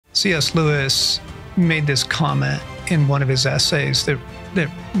C.S. Lewis made this comment in one of his essays that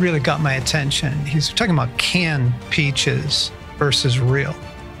really got my attention. He's talking about canned peaches versus real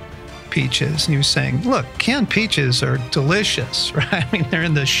peaches. And he was saying, look, canned peaches are delicious, right? I mean, they're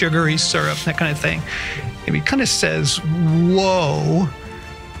in the sugary syrup, that kind of thing. And he kind of says, whoa,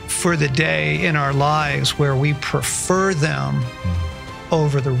 for the day in our lives where we prefer them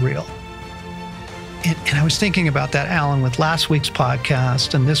over the real. And I was thinking about that, Alan, with last week's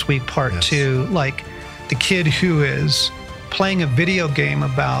podcast and this week, part two, like the kid who is playing a video game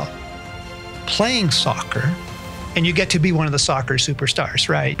about playing soccer, and you get to be one of the soccer superstars,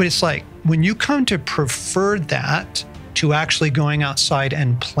 right? But it's like when you come to prefer that to actually going outside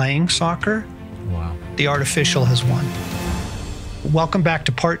and playing soccer, wow, the artificial has won. Welcome back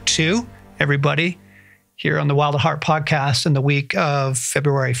to part two, everybody, here on the Wild at Heart podcast in the week of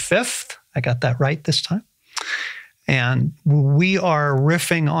February 5th. I got that right this time. And we are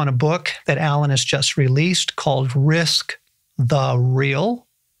riffing on a book that Alan has just released called Risk the Real.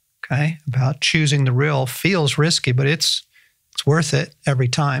 Okay, about choosing the real. Feels risky, but it's worth it every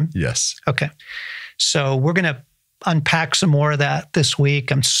time. Yes. Okay, so we're going to unpack some more of that this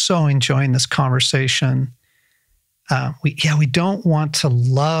week. I'm so enjoying this conversation. We don't want to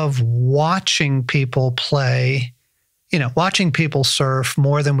love watching people play, watching people surf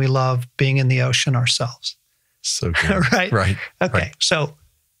more than we love being in the ocean ourselves. So good. Right? Right. Okay, right. So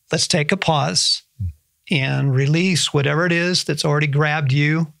let's take a pause and release whatever it is that's already grabbed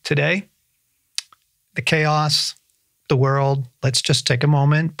you today. The chaos, the world. Let's just take a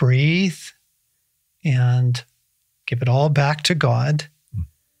moment, breathe, and give it all back to God.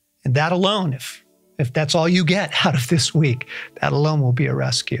 And that alone, if that's all you get out of this week, that alone will be a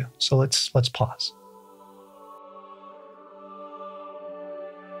rescue. So let's pause.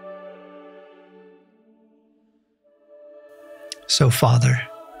 So Father,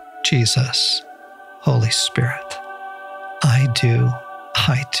 Jesus, Holy Spirit, I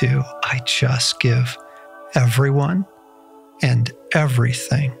just give everyone and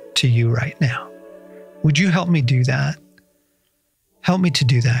everything to you right now. Would you help me do that? Help me to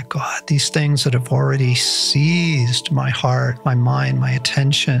do that, God. These things that have already seized my heart, my mind, my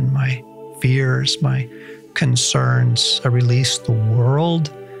attention, my fears, my concerns. I release the world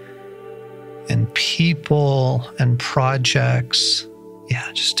and people and projects.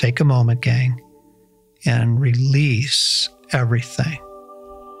 Yeah, just take a moment, gang, and release everything.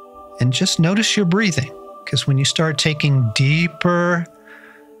 And just notice your breathing, because when you start taking deeper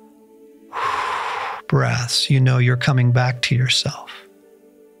breaths, you're coming back to yourself.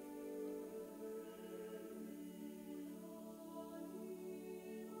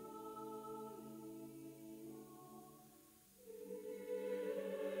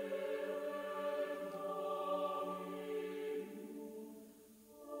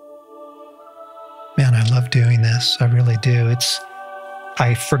 Man, I love doing this. I really do.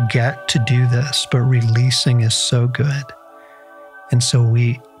 I forget to do this, but releasing is so good. And so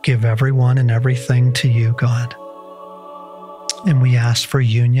we give everyone and everything to you, God. And we ask for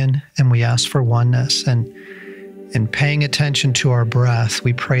union and we ask for oneness. And in paying attention to our breath,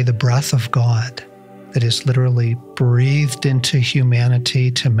 we pray the breath of God that is literally breathed into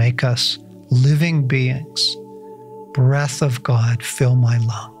humanity to make us living beings. Breath of God, fill my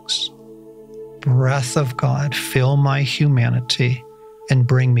lungs. Breath of God, fill my humanity and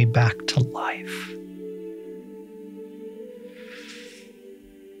bring me back to life.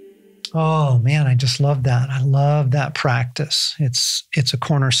 Oh man, I just love that. I love that practice. It's a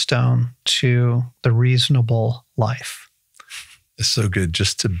cornerstone to the reasonable life. It's so good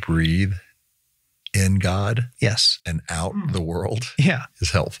just to breathe in God. Yes. And out the world. Yeah.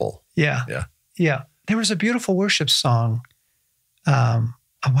 Is helpful. Yeah. Yeah. Yeah. There was a beautiful worship song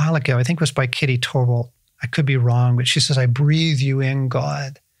a while ago. I think it was by Kitty Torvald. I could be wrong, but she says, I breathe you in,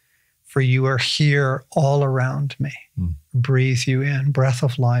 God, for you are here all around me. Breathe you in, breath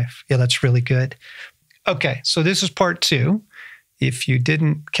of life. Yeah, that's really good. Okay, so this is part two. If you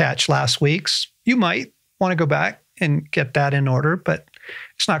didn't catch last week's, you might want to go back and get that in order, but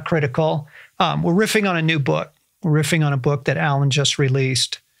it's not critical. We're riffing on a new book. We're riffing on a book that Alan just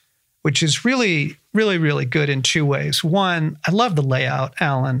released, which is really, really, really good in two ways. One, I love the layout,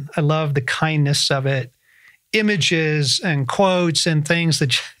 Alan. I love the kindness of it. Images and quotes and things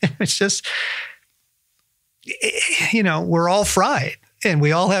that it's just, we're all fried and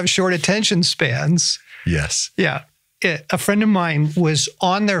we all have short attention spans. Yes. Yeah. A friend of mine was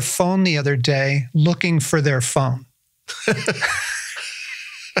on their phone the other day looking for their phone.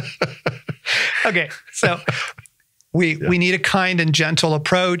 Okay. So We need a kind and gentle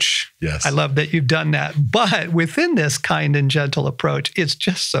approach. Yes. I love that you've done that. But within this kind and gentle approach, it's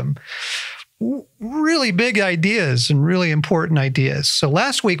just some really big ideas and really important ideas. So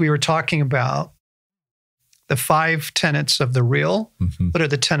last week we were talking about the 5 tenets of the real. What are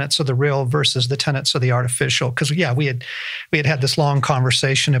the tenets of the real versus the tenets of the artificial? Because we had this long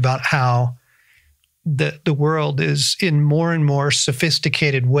conversation about how the world is in more and more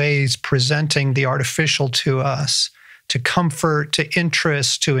sophisticated ways presenting the artificial to us, to comfort, to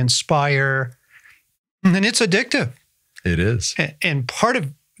interest, to inspire. And it's addictive. It is. And part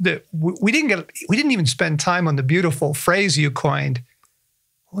of we didn't even spend time on the beautiful phrase you coined.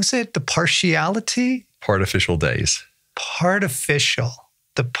 What was it? The partiality? Partificial days.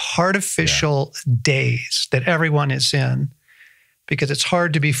 The partificial days that everyone is in, because it's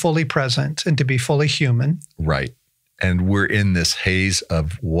hard to be fully present and to be fully human. Right. And we're in this haze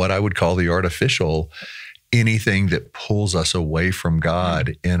of what I would call the artificial, anything that pulls us away from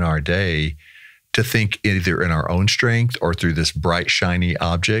God in our day, to think either in our own strength or through this bright, shiny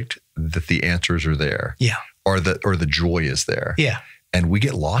object that the answers are there. Yeah. Or the joy is there. Yeah. And we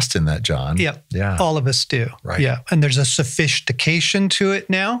get lost in that, John. Yep. Yeah. All of us do. Right. Yeah. And there's a sophistication to it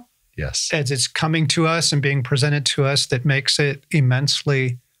now. Yes. As it's coming to us and being presented to us that makes it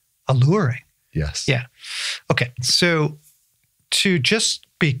immensely alluring. Yes. Yeah. Okay. So to just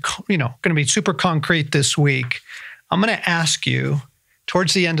be, going to be super concrete this week, I'm going to ask you,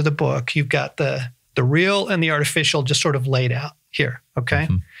 towards the end of the book, you've got the real and the artificial just sort of laid out here. Okay.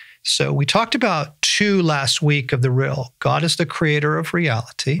 So we talked about 2 last week of the real. God is the creator of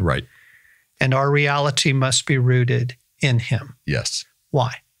reality. Right. And our reality must be rooted in him. Yes.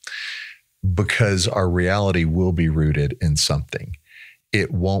 Why? Because our reality will be rooted in something.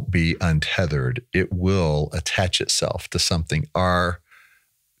 It won't be untethered. It will attach itself to something. Our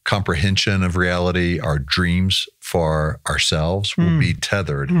comprehension of reality, our dreams for ourselves will be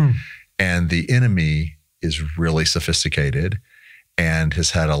tethered. And the enemy is really sophisticated and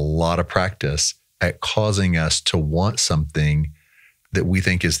has had a lot of practice at causing us to want something that we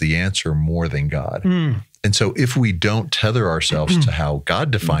think is the answer more than God. And so if we don't tether ourselves to how God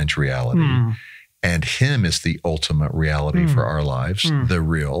defines reality, and him is the ultimate reality for our lives, the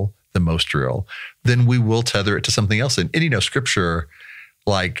real, the most real, then we will tether it to something else. And Scripture,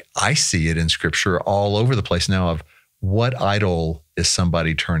 like I see it in Scripture all over the place now, of what idol is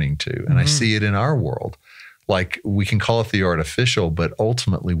somebody turning to? And I see it in our world. Like, we can call it the artificial, but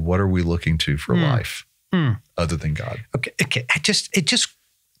ultimately, what are we looking to for life other than God? Okay. It just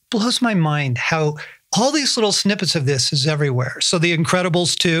blows my mind how all these little snippets of this is everywhere. So The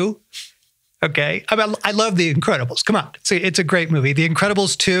Incredibles 2, okay? I love The Incredibles. Come on. It's a great movie. The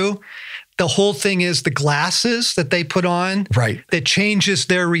Incredibles 2, the whole thing is the glasses that they put on. Right. That changes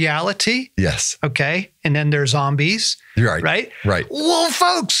their reality. Yes. Okay. And then they're zombies. Right. Right? Right. Well,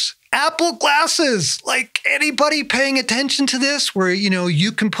 folks, Apple glasses, like anybody paying attention to this, where,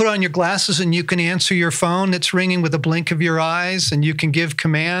 you can put on your glasses and you can answer your phone that's ringing with a blink of your eyes, and you can give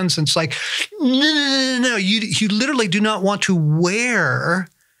commands. And it's like, no. You literally do not want to wear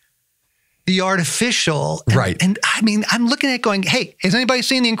the artificial. Right. And I mean, I'm looking at it going, hey, has anybody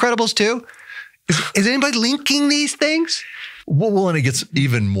seen The Incredibles 2? Is anybody linking these things? Well, and it gets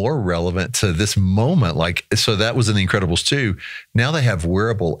even more relevant to this moment. So that was in The Incredibles 2. Now they have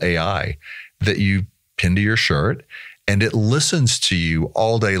wearable AI that you pin to your shirt, and it listens to you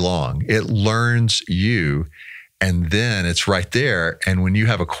all day long. It learns you, and then it's right there. And when you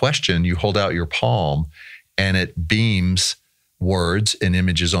have a question, you hold out your palm, and it beams words and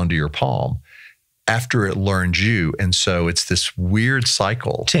images onto your palm after it learned you. And so it's this weird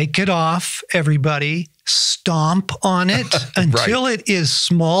cycle. Take it off, everybody. Stomp on it until it is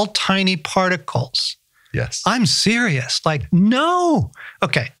small, tiny particles. Yes. I'm serious. No.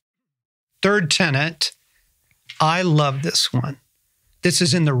 Okay. 3rd tenet. I love this one. This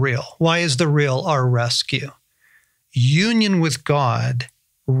is in the real. Why is the real our rescue? Union with God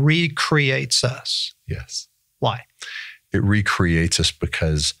recreates us. Yes. Why? It recreates us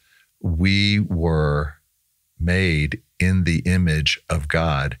because we were made in the image of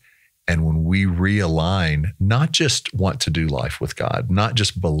God. And when we realign, not just want to do life with God, not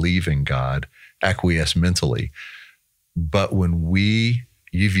just believe in God, acquiesce mentally, but when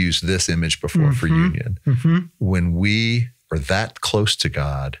you've used this image before for union, when we are that close to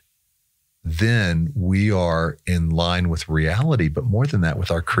God, then we are in line with reality, but more than that,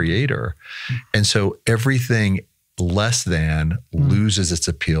 with our Creator. And so everything less than loses its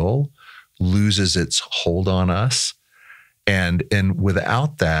appeal, loses its hold on us. And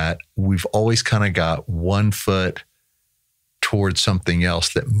without that, we've always kind of got one foot towards something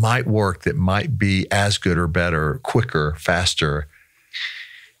else that might work, that might be as good or better, quicker, faster.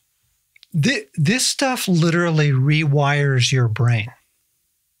 This stuff literally rewires your brain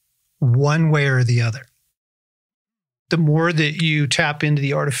one way or the other. The more that you tap into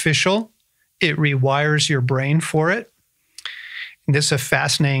the artificial, it rewires your brain for it. And this is a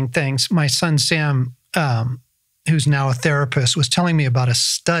fascinating thing. My son, Sam, who's now a therapist, was telling me about a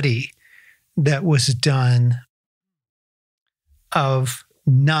study that was done of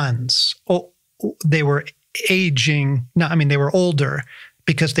nuns. Oh, they were aging, they were older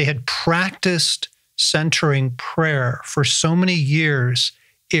because they had practiced centering prayer for so many years,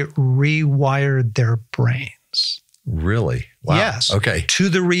 it rewired their brains. Really? Wow. Yes. Okay. To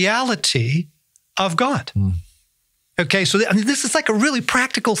the reality of God. Okay, so this is like a really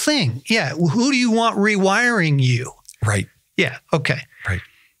practical thing. Yeah, who do you want rewiring you? Right. Yeah, okay. Right.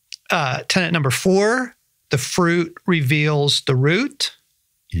 Tenet number 4, the fruit reveals the root.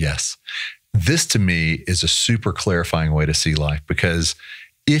 Yes. This to me is a super clarifying way to see life, because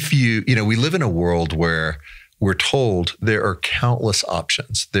if we live in a world where we're told there are countless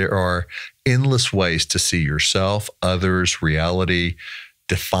options. There are endless ways to see yourself, others, reality,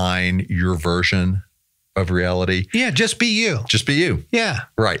 define your version of reality. Yeah, just be you. Just be you. Yeah.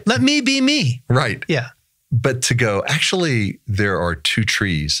 Right. Let me be me. Right. Yeah. But to go, actually, there are 2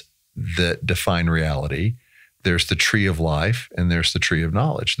 trees that define reality. There's the tree of life and there's the tree of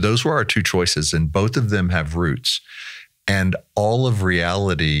knowledge. Those were our 2 choices, and both of them have roots. And all of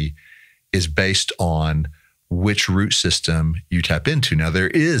reality is based on which root system you tap into. Now, there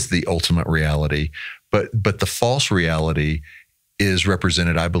is the ultimate reality, but the false reality is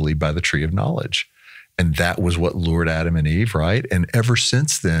represented, I believe, by the tree of knowledge. And that was what lured Adam and Eve, right? And ever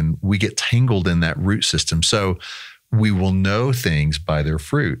since then, we get tangled in that root system. So we will know things by their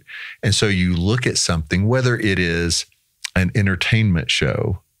fruit. And so you look at something, whether it is an entertainment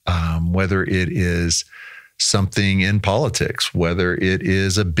show, whether it is something in politics, whether it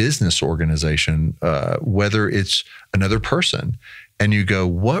is a business organization, whether it's another person, and you go,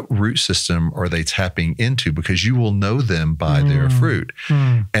 what root system are they tapping into? Because you will know them by their fruit.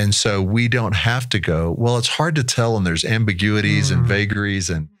 And so we don't have to go, well, it's hard to tell, and there's ambiguities and vagaries,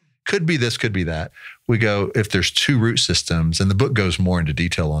 and could be this, could be that. We go, if there's 2 root systems, and the book goes more into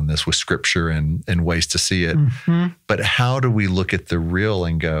detail on this with scripture and ways to see it, but how do we look at the real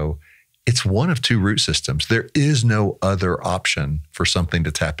and go, it's one of 2 root systems. There is no other option for something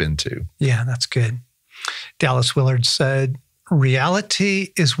to tap into. Yeah, that's good. Dallas Willard said,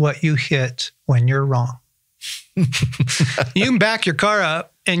 reality is what you hit when you're wrong. You can back your car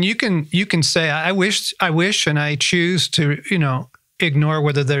up and you can say, I wish, and I choose to, ignore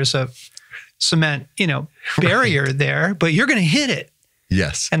whether there's a cement, barrier there, but you're going to hit it.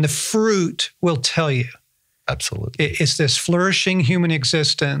 Yes. And the fruit will tell you. Absolutely. Is this flourishing human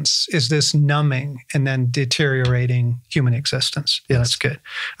existence? Is this numbing and then deteriorating human existence? Yeah, that's good.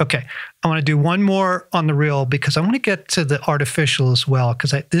 Okay. I want to do one more on the real, because I want to get to the artificial as well,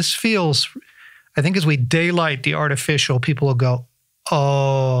 because this feels, I think as we daylight the artificial, people will go,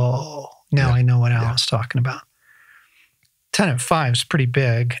 oh, now I know what Alan's talking about. Tenet 5 is pretty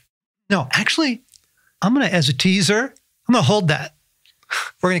big. No, actually, I'm going to, as a teaser, I'm going to hold that.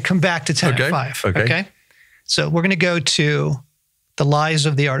 We're going to come back to Tenet 5. Okay. So we're going to go to the lies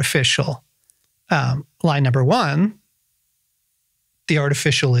of the artificial. Lie number 1, the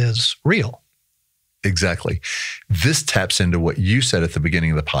artificial is real. Exactly. This taps into what you said at the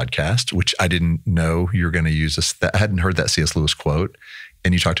beginning of the podcast, which I didn't know you were going to use. I hadn't heard that C.S. Lewis quote.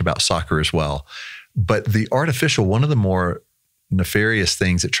 And you talked about soccer as well. But the artificial, one of the more nefarious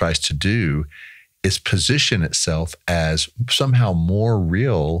things it tries to do is position itself as somehow more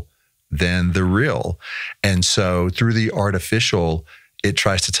real than the real. And so through the artificial, it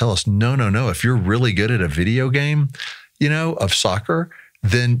tries to tell us, no. If you're really good at a video game, of soccer,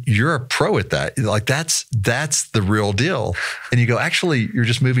 then you're a pro at that. Like that's the real deal. And you go, actually, you're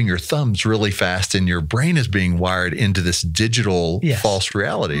just moving your thumbs really fast and your brain is being wired into this digital false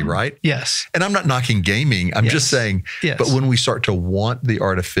reality, right? Yes. And I'm not knocking gaming. I'm just saying, but when we start to want the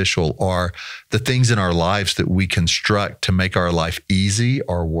artificial, or the things in our lives that we construct to make our life easy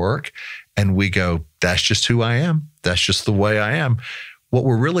or work, and we go, that's just who I am. That's just the way I am. What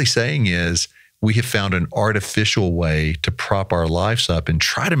we're really saying is, we have found an artificial way to prop our lives up and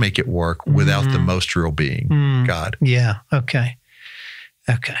try to make it work without the most real being, God. Yeah, okay.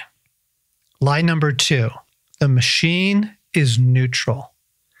 Lie number 2, the machine is neutral.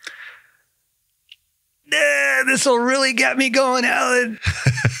 This will really get me going, Alan.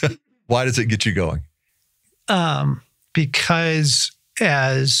 Why does it get you going? Because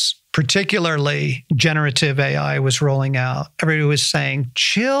as particularly generative AI was rolling out, everybody was saying,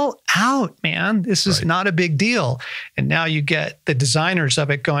 chill out, man. This is not a big deal. And now you get the designers of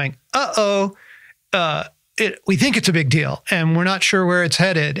it going, we think it's a big deal and we're not sure where it's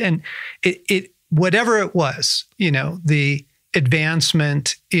headed. And it whatever it was, the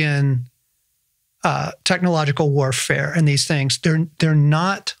advancement in technological warfare and these things, they're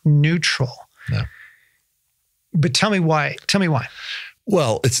not neutral. No. But tell me why.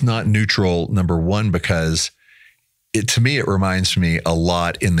 Well, it's not neutral, number one, because to me, it reminds me a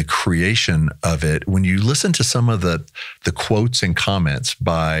lot in the creation of it. When you listen to some of the quotes and comments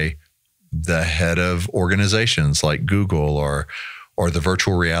by the head of organizations like Google or the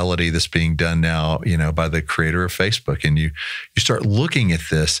virtual reality that's being done now, by the creator of Facebook, and you start looking at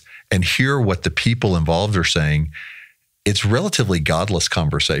this and hear what the people involved are saying, it's relatively godless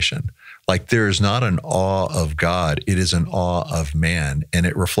conversation. Like there is not an awe of God, it is an awe of man. And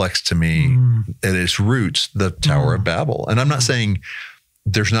it reflects to me at its roots, the Tower of Babel. And I'm not saying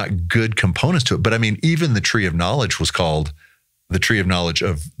there's not good components to it, but I mean, even the tree of knowledge was called the tree of knowledge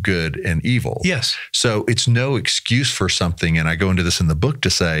of good and evil. Yes. So it's no excuse for something. And I go into this in the book to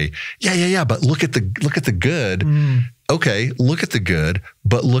say, but look at the good. Okay, look at the good,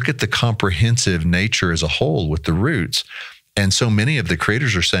 but look at the comprehensive nature as a whole with the roots. And so many of the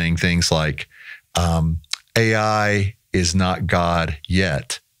creators are saying things like, AI is not God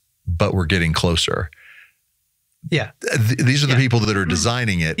yet, but we're getting closer. Yeah. These are the people that are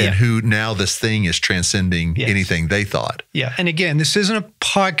designing it and who now this thing is transcending anything they thought. Yeah. And again, this isn't a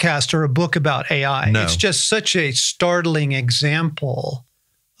podcast or a book about AI. No. It's just such a startling example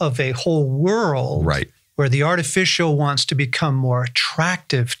of a whole world where the artificial wants to become more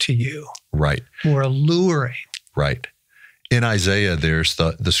attractive to you. Right. More alluring. Right. In Isaiah, there's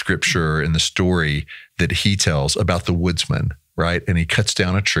the scripture and the story that he tells about the woodsman, right? And he cuts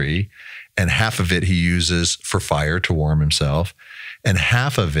down a tree, and half of it he uses for fire to warm himself, and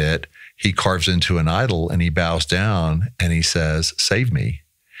half of it he carves into an idol, and he bows down and he says, "Save me."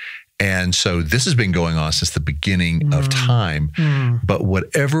 And so this has been going on since the beginning of time. But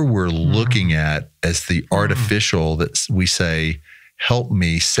whatever we're looking at as the artificial that we say, "Help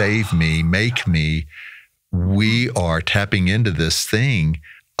me, save me, make me," we are tapping into this thing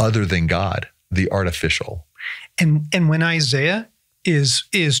other than God, the artificial. And when Isaiah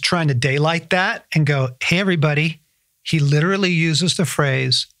is trying to daylight that and go, hey, everybody, he literally uses the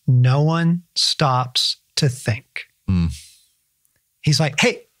phrase, no one stops to think. He's like,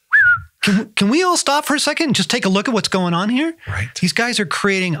 hey, can we all stop for a second and just take a look at what's going on here? Right. These guys are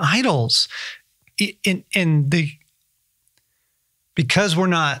creating idols. Because we're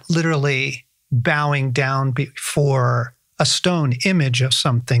not literally bowing down before a stone image of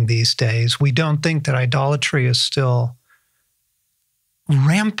something these days, we don't think that idolatry is still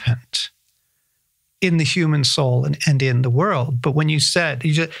rampant in the human soul and in the world. But when you said,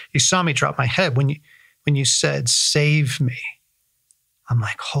 you saw me drop my head, when you said, save me, I'm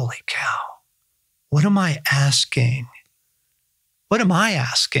like, holy cow, what am I asking? What am I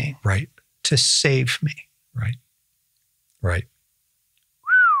asking? Right. To save me? Right. Right.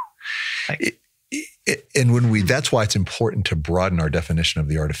 Like, and that's why it's important to broaden our definition of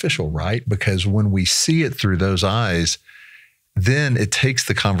the artificial, right? Because when we see it through those eyes, then it takes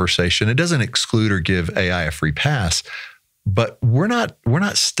the conversation. It doesn't exclude or give AI a free pass, but we're not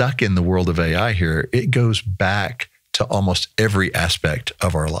stuck in the world of AI here. It goes back to almost every aspect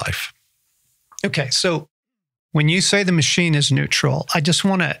of our life. Okay, so when you say the machine is neutral, I just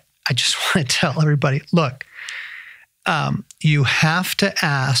want to tell everybody, look, you have to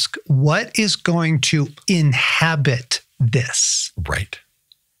ask, what is going to inhabit this? Right.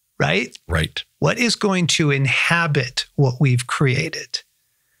 Right? Right. What is going to inhabit what we've created?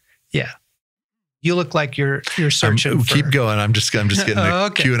 Yeah. You look like you're searching for... Keep going. I'm just getting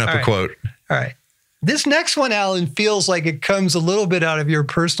queuing up a quote. All right. This next one, Alan, feels like it comes a little bit out of your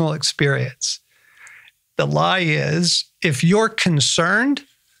personal experience. The lie is, if you're concerned,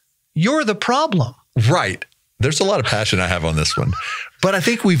 you're the problem. Right. There's a lot of passion I have on this one, but I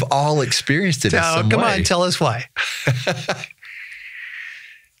think we've all experienced it in some way. Come on, tell us why.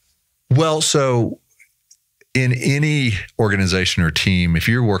 Well, so in any organization or team, if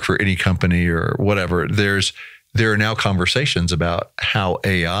you work for any company or whatever, there are now conversations about how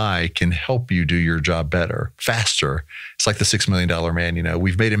AI can help you do your job better, faster. It's like the $6 Million Man,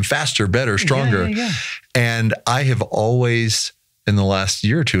 we've made him faster, better, stronger. Yeah. And I have always, in the last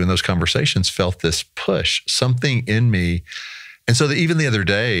year or two in those conversations, felt this push, something in me. And so even the other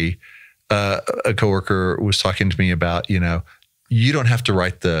day, a coworker was talking to me about, you don't have to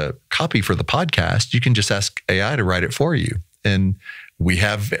write the copy for the podcast. You can just ask AI to write it for you. And we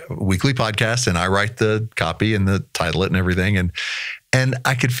have weekly podcasts and I write the copy and the title it and everything. And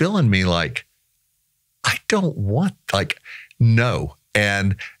I could feel in me like, I don't want, like, no.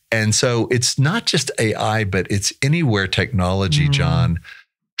 And so it's not just AI, but it's anywhere technology, John,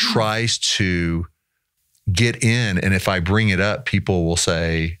 tries to get in. And if I bring it up, people will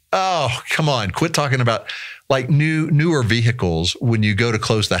say, oh, come on, quit talking about like newer vehicles. When you go to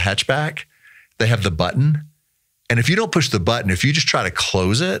close the hatchback, they have the button. And if you don't push the button, if you just try to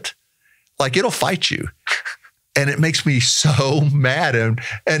close it, like it'll fight you. And it makes me so mad.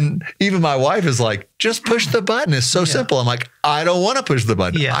 And even my wife is like, just push the button. It's so simple. I'm like, I don't want to push the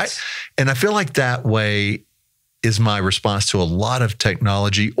button. Yes. And I feel like that way is my response to a lot of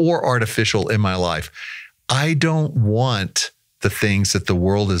technology or artificial in my life. I don't want the things that the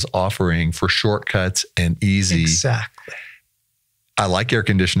world is offering for shortcuts and easy. Exactly. I like air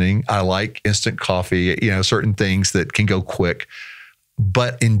conditioning. I like instant coffee, certain things that can go quick.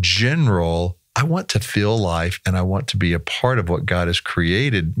 But in general, I want to feel life and I want to be a part of what God has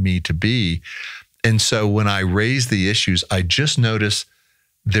created me to be. And so when I raise the issues, I just notice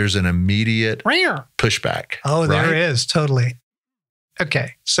there's an immediate pushback. Oh, there is. Totally.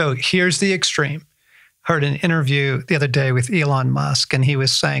 Okay. So here's the extreme. Heard an interview the other day with Elon Musk, and he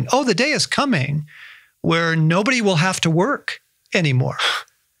was saying, the day is coming where nobody will have to work anymore.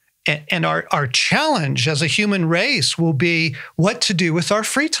 And our challenge as a human race will be what to do with our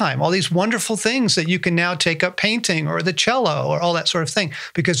free time, all these wonderful things that you can now take up painting or the cello or all that sort of thing,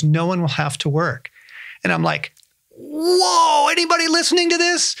 because no one will have to work. And I'm like, whoa, anybody listening to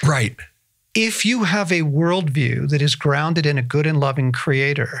this? Right. If you have a worldview that is grounded in a good and loving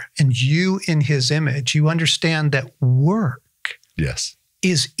creator and you in his image, you understand that work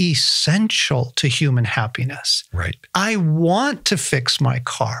is essential to human happiness. Right. I want to fix my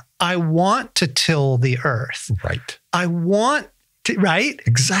car. I want to till the earth. Right. I want to, right?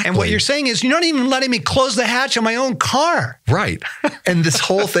 Exactly. And what you're saying is you're not even letting me close the hatch on my own car. Right. And this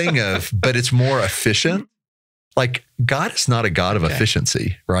whole thing of, but it's more efficient. Like God is not a God of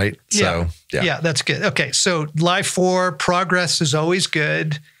efficiency, right? So, yeah, that's good. Okay. So lie 4, progress is always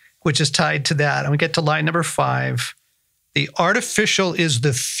good, which is tied to that. And we get to lie number 5. The artificial is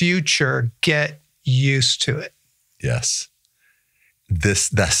the future. Get used to it. Yes.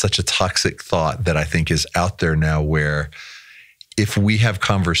 That's such a toxic thought that I think is out there now, where if we have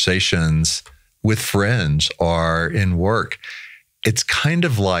conversations with friends or in work, it's kind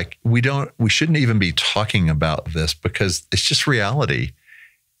of like we shouldn't even be talking about this because it's just reality.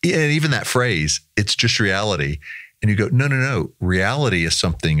 And even that phrase, it's just reality. And you go, no, reality is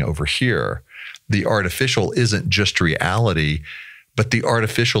something over here. The artificial isn't just reality, but the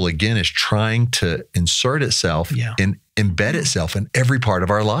artificial, again, is trying to insert itself and embed itself in every part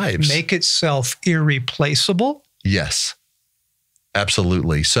of our lives. Make itself irreplaceable? Yes,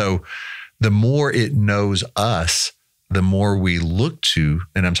 absolutely. So the more it knows us, the more we look to,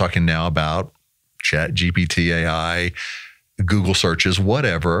 and I'm talking now about Chat GPT, AI, Google searches,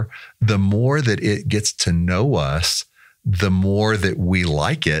 whatever, the more that it gets to know us, the more that we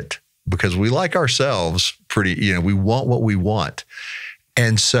like it, because we like ourselves pretty, we want what we want.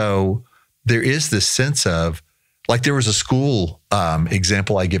 And so there is this sense of, like there was a school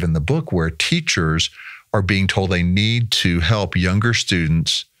example I give in the book where teachers are being told they need to help younger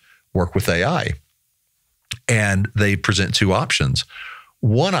students work with AI. And they present 2 options.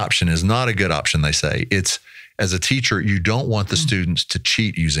 One option is not a good option, they say. It's, as a teacher, you don't want the students to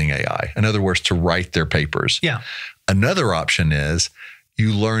cheat using AI. In other words, to write their papers. Yeah. Another option is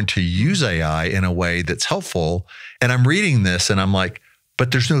you learn to use AI in a way that's helpful. And I'm reading this and I'm like,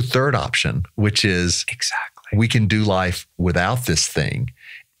 but there's no third option, which is we can do life without this thing.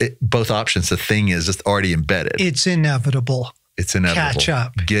 Both options, the thing is it's already embedded. It's inevitable. It's inevitable. Catch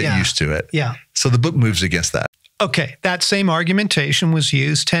up. Get used to it. Yeah. So the book moves against that. Okay. That same argumentation was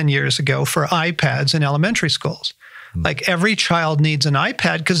used 10 years ago for iPads in elementary schools. Like every child needs an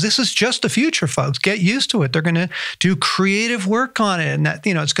iPad because this is just the future, folks. Get used to it. They're going to do creative work on it, and that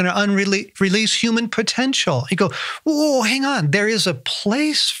it's going to release human potential. You go, whoa, hang on. There is a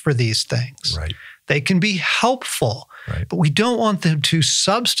place for these things. Right. They can be helpful, right. But we don't want them to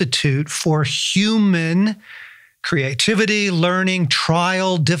substitute for human creativity, learning,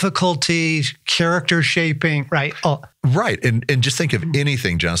 trial, difficulty, character shaping, right? Right. And just think of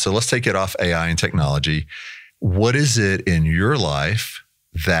anything, John. So let's take it off AI and technology. What is it in your life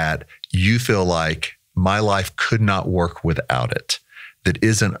that you feel like my life could not work without it, that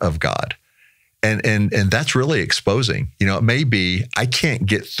isn't of God? And that's really exposing. It may be, I can't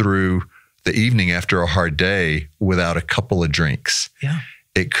get through the evening after a hard day without a couple of drinks. Yeah.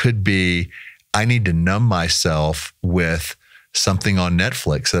 It could be, I need to numb myself with something on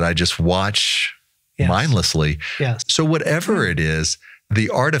Netflix that I just watch mindlessly. Yes. So whatever it is, the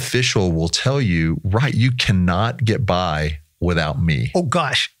artificial will tell you, right, you cannot get by without me. Oh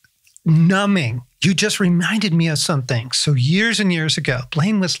gosh, numbing. You just reminded me of something. So years and years ago,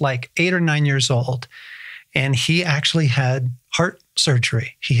 Blaine was like 8 or 9 years old, and he actually had heart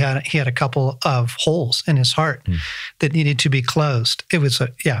surgery. He had a couple of holes in his heart that needed to be closed. It was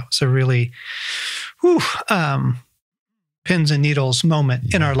a really pins and needles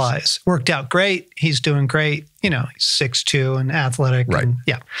moment in our lives. Worked out great. He's doing great. He's 6'2" and athletic. Right.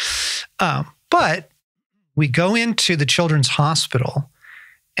 And, but we go into the children's hospital,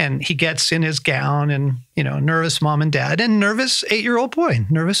 and he gets in his gown and, nervous mom and dad and nervous 8-year-old boy,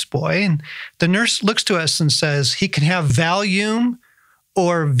 nervous boy. And the nurse looks to us and says, he can have Valium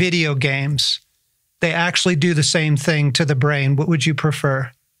or video games. They actually do the same thing to the brain. What would you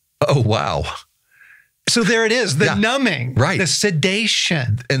prefer? Oh, wow. So there it is, the numbing, right? The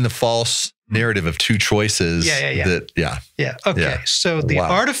sedation. And the false narrative of two choices. Yeah. Okay. Yeah. So the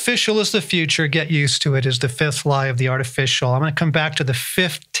artificial is the future. Get used to it is the fifth lie of the artificial. I'm going to come back to the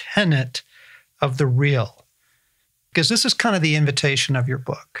fifth tenet of the real, because this is kind of the invitation of your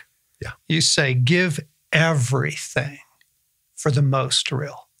book. Yeah. You say, give everything for the most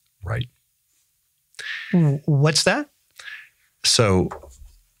real. Right. What's that? So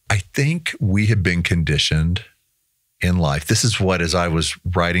I think we have been conditioned in life. This is what, as I was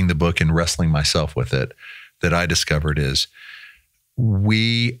writing the book and wrestling myself with it, that I discovered is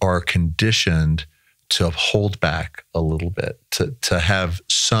we are conditioned to hold back a little bit, to have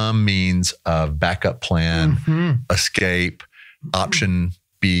some means of backup plan, escape, option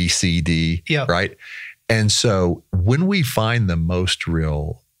B, C, D, right? And so when we find the most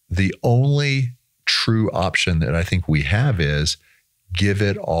real, the only true option that I think we have is give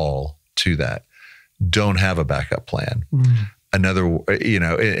it all to that. Don't have a backup plan. In other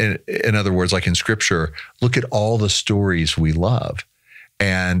words, like in Scripture, look at all the stories we love.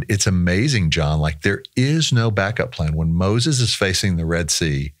 And it's amazing, John, like there is no backup plan. When Moses is facing the Red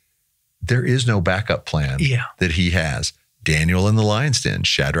Sea, there is no backup plan that he has. Daniel in the lion's den,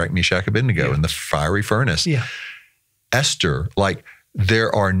 Shadrach, Meshach, Abednego in the fiery furnace. Esther, like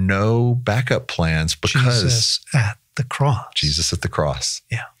there are no backup plans because Jesus at the cross. Jesus at the cross.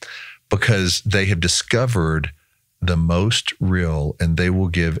 Yeah. Because they have discovered the most real and they will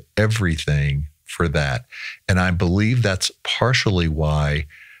give everything for that. And I believe that's partially why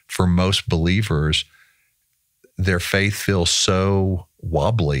for most believers, their faith feels so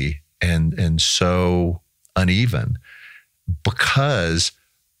wobbly and so uneven because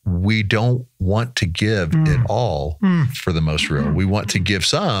we don't want to give it all for the most real. We want to give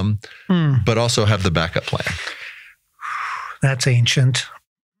some, but also have the backup plan. That's ancient.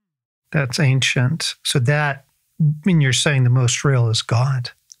 That's ancient. So that, you're saying the most real is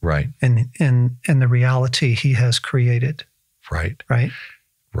God. Right. And the reality he has created. Right. Right.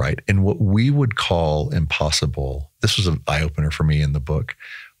 Right. And what we would call impossible, this was an eye-opener for me in the book.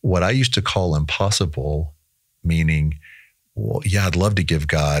 What I used to call impossible, meaning, well, yeah, I'd love to give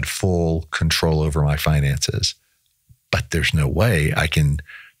God full control over my finances, but there's no way I can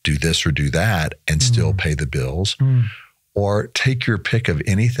do this or do that and still pay the bills. Or take your pick of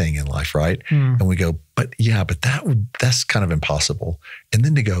anything in life, right? And we go, but that's kind of impossible. And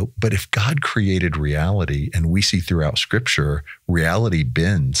then to go, but if God created reality and we see throughout Scripture, reality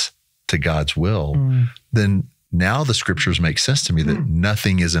bends to God's will, then now the Scriptures make sense to me that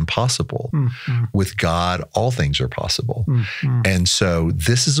nothing is impossible. With God, all things are possible. And so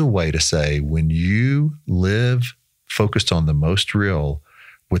this is a way to say, when you live focused on the most real,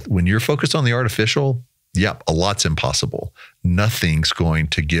 when you're focused on the artificial, a lot's impossible. Nothing's going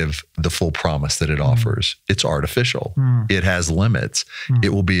to give the full promise that it offers. It's artificial. It has limits.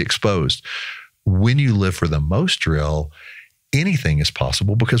 It will be exposed. When you live for the most real, anything is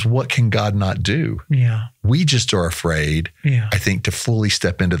possible because what can God not do? Yeah. We just are afraid, I think, to fully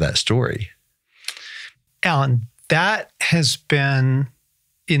step into that story. Alan, that has been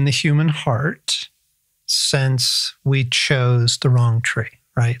in the human heart since we chose the wrong tree,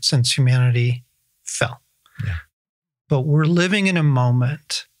 right? Since humanity fell. Yeah. But we're living in a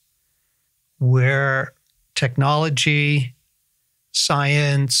moment where technology,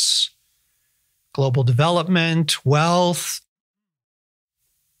 science, global development, wealth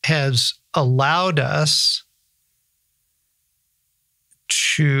has allowed us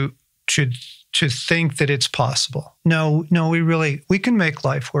to think that it's possible. No, we can make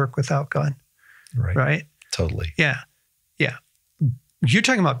life work without God. Right? Totally. Yeah. You're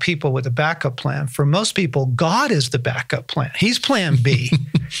talking about people with a backup plan. For most people, God is the backup plan. He's plan B.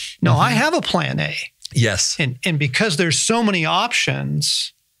 No, I have a plan A. Yes. And because there's so many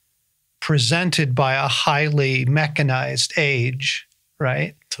options presented by a highly mechanized age,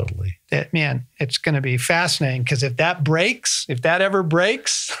 right? Totally. That, man, it's going to be fascinating, because if that ever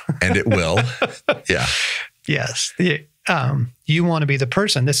breaks. And it will. Yeah. Yes. You want to be the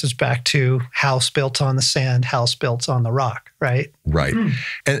person. This is back to house built on the sand, house built on the rock, right? Right.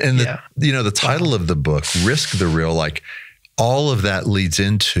 And the title of the book, Risk the Real, like all of that leads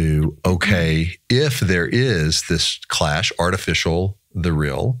into, okay, if there is this clash, artificial, the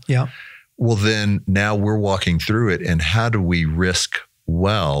real, yeah. Well, then now we're walking through it, and how do we risk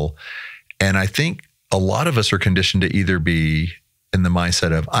well? And I think a lot of us are conditioned to either be in the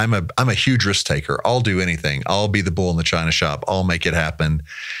mindset of, I'm a huge risk taker. I'll do anything. I'll be the bull in the china shop. I'll make it happen.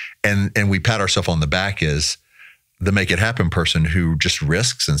 And we pat ourselves on the back as the make it happen person who just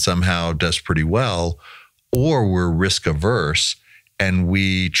risks and somehow does pretty well. Or we're risk averse and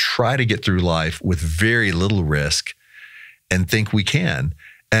we try to get through life with very little risk and think we can.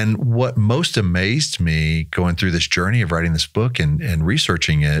 And what most amazed me going through this journey of writing this book and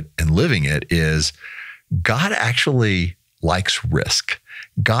researching it and living it is God actually likes risk.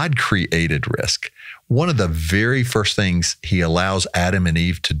 God created risk. One of the very first things he allows Adam and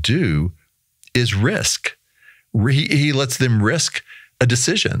Eve to do is risk. He lets them risk a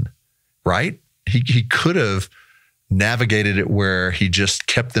decision, right? He could have navigated it where he just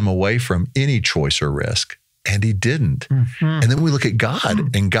kept them away from any choice or risk. And he didn't. Mm-hmm. And then we look at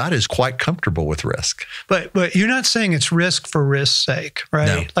God, and God is quite comfortable with risk. But you're not saying it's risk for risk's sake, right?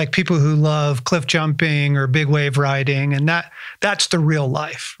 No. Like people who love cliff jumping or big wave riding, and that's the real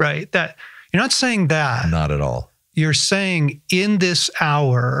life, right? That you're not saying that. Not at all. You're saying in this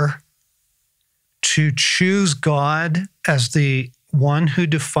hour to choose God as the one who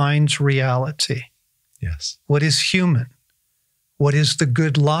defines reality. Yes. What is human? What is the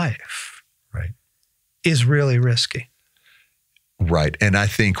good life? Right. Is really risky. Right. And I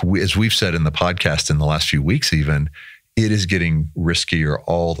think as we've said in the podcast in the last few weeks even, it is getting riskier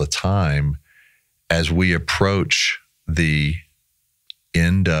all the time as we approach the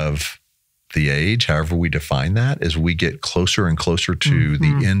end of the age, however we define that, as we get closer and closer to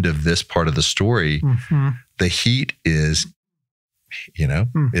the end of this part of the story, the heat is,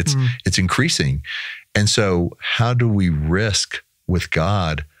 it's increasing. And so how do we risk with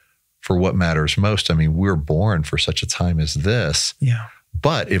God for what matters most? I mean, we're born for such a time as this. Yeah.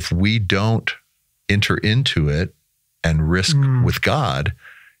 But if we don't enter into it and risk with God,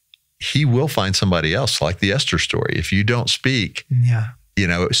 he will find somebody else, like the Esther story. If you don't speak,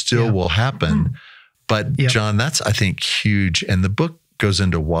 it still will happen. But John, that's, I think, huge. And the book goes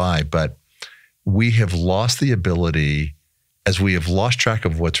into why, but we have lost the ability, as we have lost track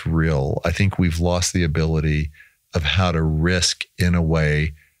of what's real, I think we've lost the ability of how to risk in a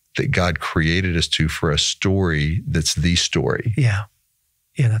way that God created us to for a story that's the story. Yeah.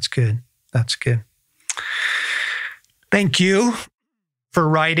 Yeah, that's good. That's good. Thank you for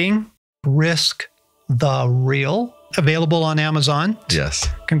writing Risk the Real, available on Amazon. Yes.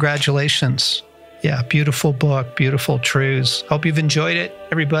 Congratulations. Yeah, beautiful book, beautiful truths. Hope you've enjoyed it,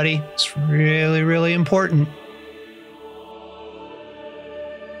 everybody. It's really, really important.